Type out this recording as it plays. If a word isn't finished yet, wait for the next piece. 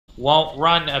won't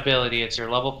run ability. It's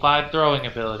your level 5 throwing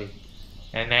ability.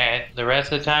 And then the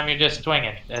rest of the time you're just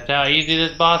swinging. That's how easy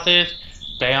this boss is.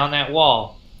 Stay on that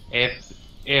wall. If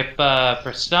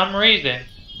for some reason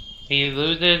he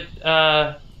loses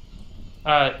Desta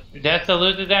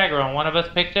loses aggro and one of us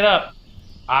picks it up,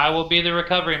 I will be the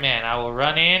recovery man. I will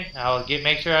run in, I will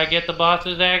make sure I get the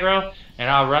boss's aggro, and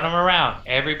I'll run them around.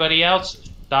 Everybody else,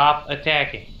 stop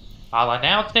attacking. I'll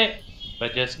announce it,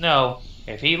 but just know,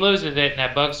 if he loses it and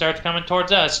that bug starts coming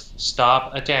towards us,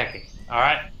 stop attacking.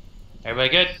 Alright? Everybody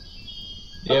good?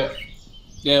 Yep.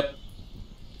 Yep.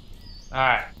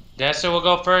 Alright. Desta will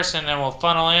go first, and then we'll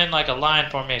funnel in like a line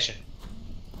formation.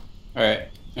 Alright.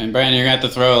 And Brian, you're gonna have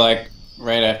to throw like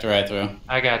right after I throw.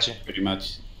 I got you. Pretty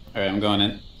much. Alright, I'm going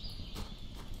in.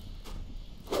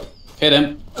 Hit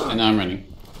him, and now I'm running.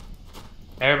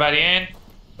 Everybody in.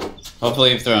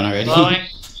 Hopefully you've thrown already. Flowing.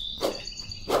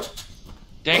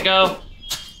 Dingo.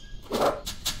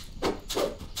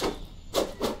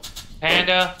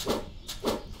 Panda.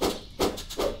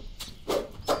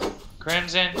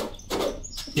 Crimson.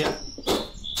 Yeah.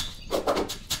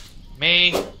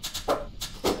 Me.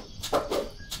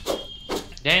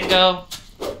 Dingo.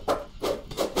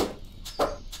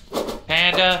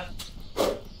 Panda.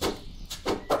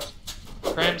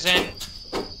 Crimson.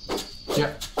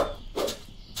 Yeah.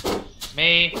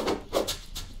 Me.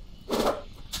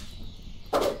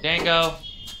 Dingo.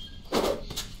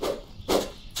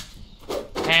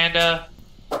 Panda.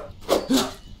 Oh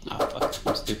fuck,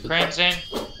 I'm stupid. Crimson.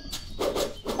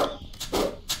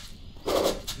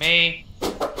 Me.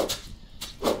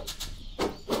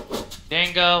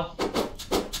 Dingo.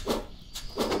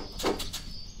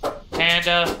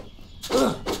 Panda.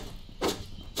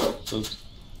 Oops.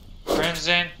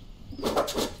 Crimson.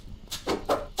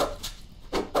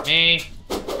 Me.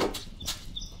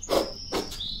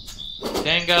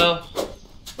 Dingo.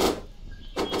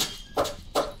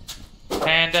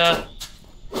 Panda.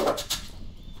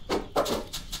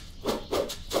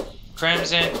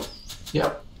 Crimson.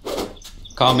 Yeah.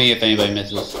 Call me if anybody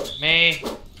misses. Me.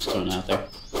 Just throwing it out there.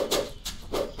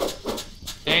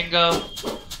 Dingo.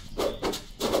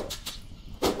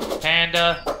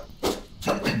 Panda.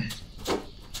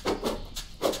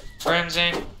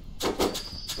 Crimson.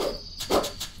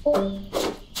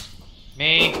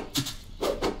 Me.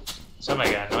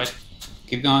 Somebody got annoyed.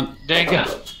 Keep going. Dingo.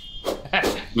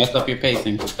 Mess up your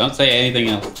pacing. Don't say anything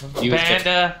else. You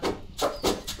Panda.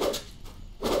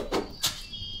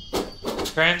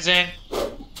 Crimson.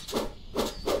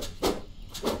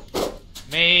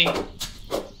 Me.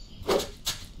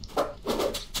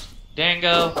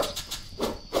 Dingo.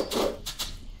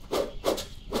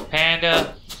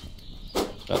 Panda.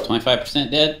 About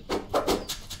 25% dead.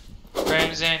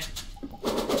 Crimson.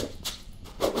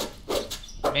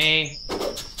 Me.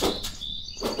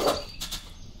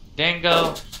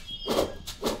 Dingo.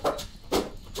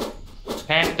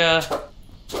 Panda.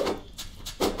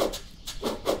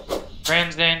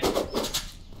 Crimson.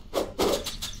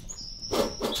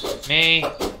 Me.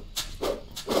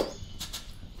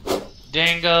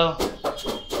 Dingo.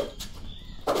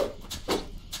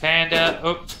 Panda.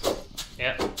 Oop.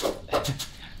 Yep.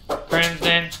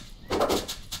 Crimson.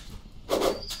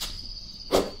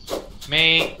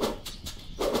 Me.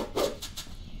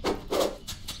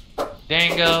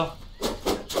 Dingo.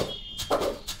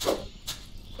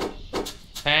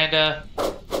 Panda.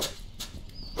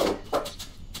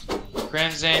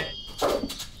 Crimson.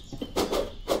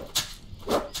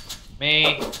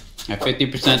 Me. At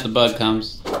 50% the bug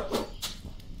comes.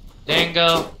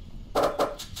 Dingo.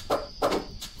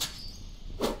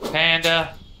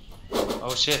 Panda.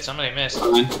 Oh shit, somebody missed.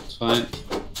 Fine, it's fine.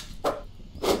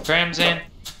 Crimson.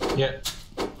 Yeah.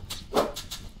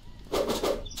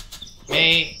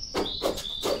 Me.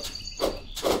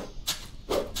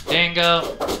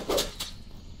 Dingo.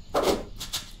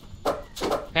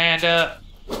 Panda.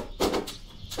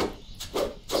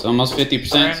 It's almost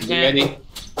 50%, so be ready.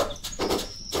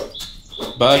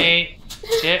 Bug. Me.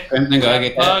 Shit. Crimson, go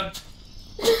get that. Bug.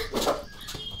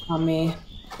 On me.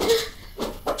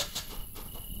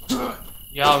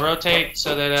 Y'all rotate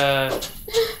so that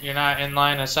you're not in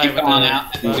line of sight Keep with going the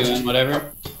out and bug. doing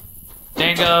whatever.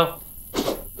 Dingo.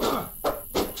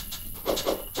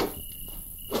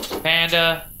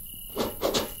 Panda.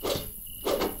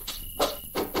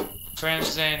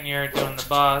 Crimson, you're doing the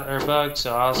boss or bug,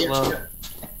 so I'll slow.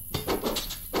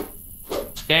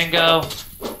 Dingo.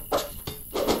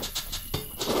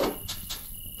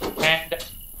 Panda.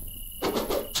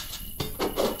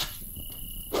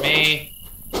 Me.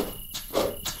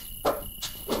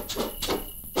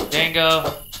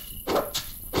 Dingo.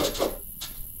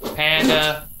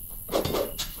 Panda.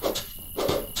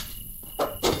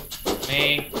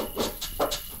 Me.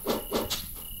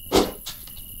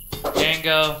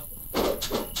 Dingo.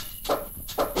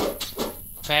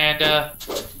 Panda.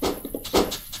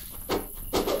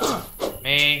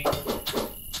 Me.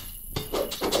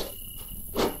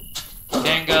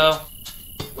 Dingo.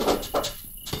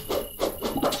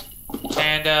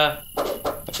 Panda.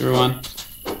 I threw one.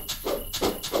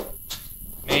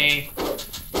 Me.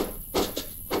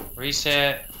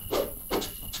 Reset.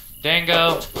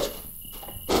 Dingo.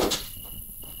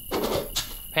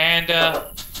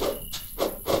 Panda.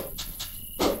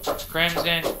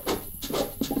 Crimson.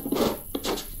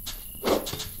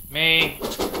 Me.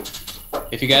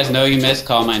 If you guys know you missed,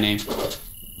 call my name.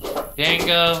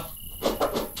 Dingo.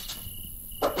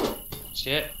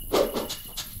 Shit.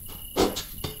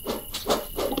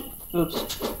 Oops.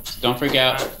 Just don't freak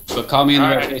out. But call me in the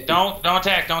Alright, rotation. don't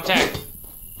attack, don't attack.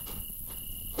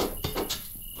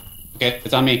 Okay,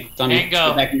 it's on me. It's on me. Dingo.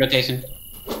 Get back in rotation.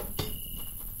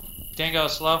 Dingo,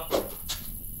 slow.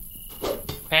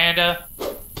 Panda.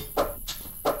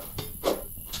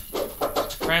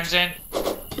 Crimson.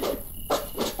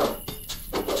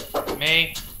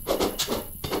 Me.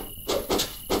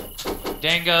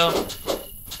 Dingo.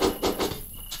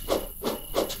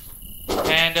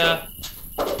 Panda.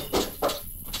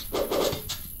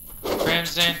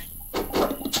 Crimson.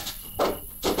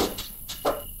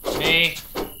 Me.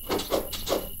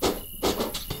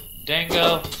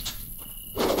 Dingo.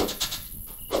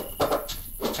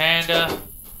 Panda.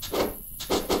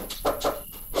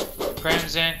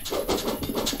 Crimson.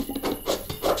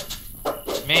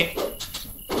 Me.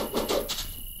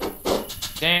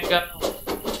 Dingo.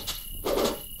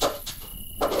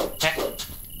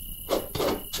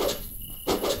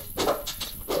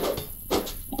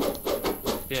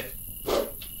 Shit.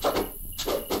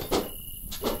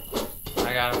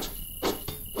 I got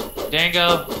him.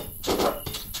 Dingo.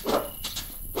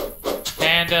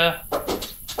 Panda.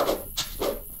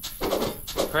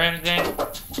 Crimson.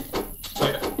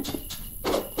 Yeah.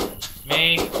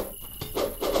 Me.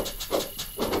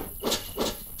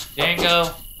 Dingo.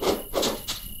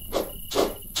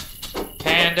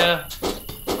 Panda.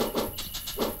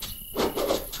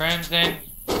 Crimson.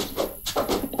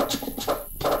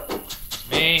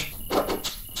 Me.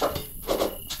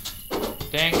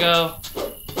 Dingo.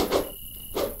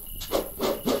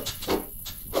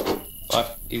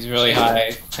 Fuck, he's really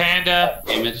high Panda.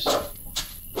 damage.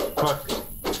 Fuck.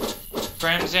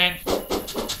 Crimson.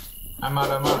 I'm out.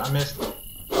 I missed.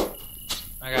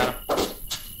 I got him.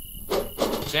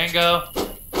 Dingo.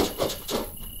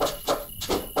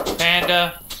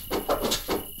 Panda.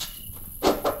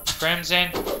 Crimson.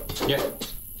 Yeah.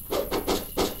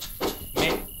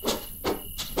 Me.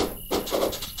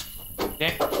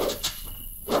 Ding.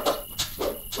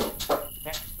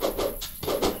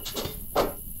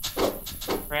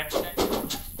 Crimson.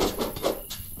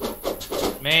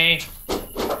 Me.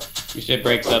 Your shit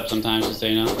breaks up sometimes, just so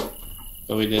you know.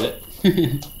 But we did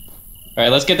it.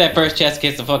 Alright, let's get that first chest in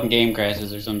case the fucking game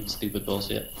crashes or some stupid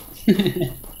bullshit.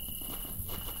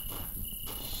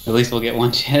 At least we'll get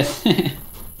one chest. You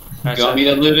want me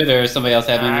to loot it or somebody else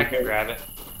have I it? can grab it.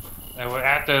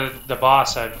 After the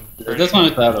boss, I'm This one or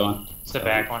the other one? It's the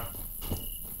back one.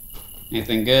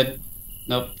 Anything good?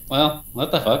 Nope. Well,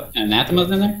 what the fuck?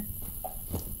 Anathema's in there?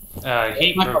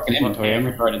 Heat My proof. fucking inventory, I'm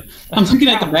retarded. I'm looking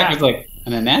at the back, it's like,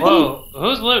 an anathema? Whoa,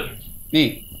 who's looting?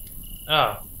 Me. Oh.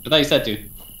 I thought you said to.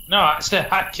 No, I said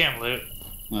I can't loot.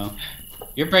 Well,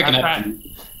 you're breaking I'm up.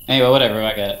 trying- Anyway, whatever,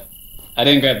 I got it. I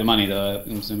didn't grab the money though,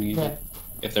 I'm assuming you did.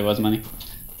 If there was money.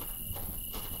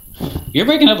 You're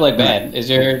breaking up like bad. Is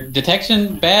your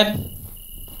detection bad?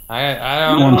 I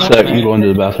don't know. One sec, I'm going to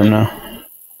the bathroom now.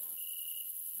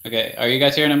 Okay, are you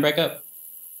guys hearing him break up?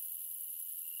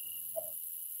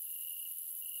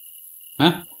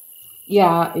 Huh?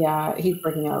 Yeah, he's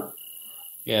breaking up.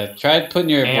 Yeah, try putting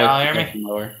your Hey, y'all voice hear me? protection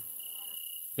lower.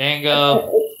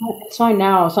 Dingo. It's fine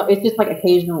now. So it's just like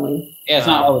occasionally. Yeah, it's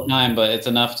not all the time, but it's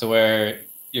enough to where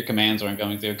your commands weren't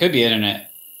going through. It could be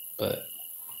internet, but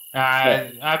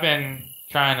I've been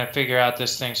trying to figure out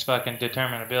this thing's fucking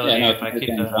determinability. yeah, no, if I keep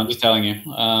I'm just telling you.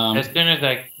 as soon as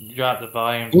I drop the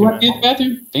volume You to want to use the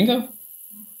bathroom? Dingo?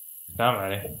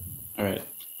 somebody. All right.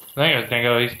 I think it was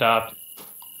Dingo. He stopped.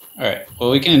 All right. Well,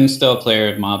 we can still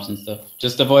clear mobs and stuff.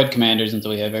 Just avoid commanders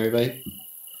until we have everybody.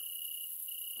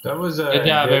 That was a Good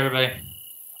job, everybody.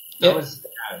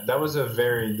 that was a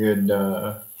very good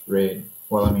raid.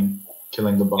 Well, I mean,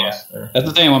 killing the boss there. That's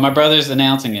the thing. When my brother's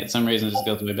announcing it, some reason it just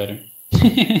goes way better.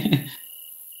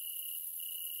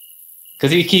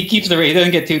 Because he keeps the raid. He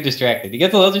doesn't get too distracted. He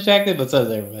gets a little distracted, but so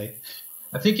does everybody.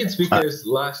 I think it's because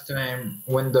last time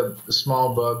when the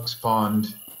small bug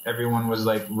spawned, everyone was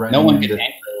like running. No one in could the-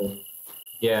 tank.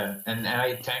 Yeah, and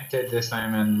I tanked it this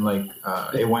time, and like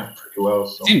it went pretty well.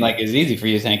 So Seemed like it was easy for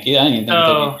you to tank. Yeah, I didn't think it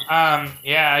So,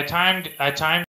 yeah, I timed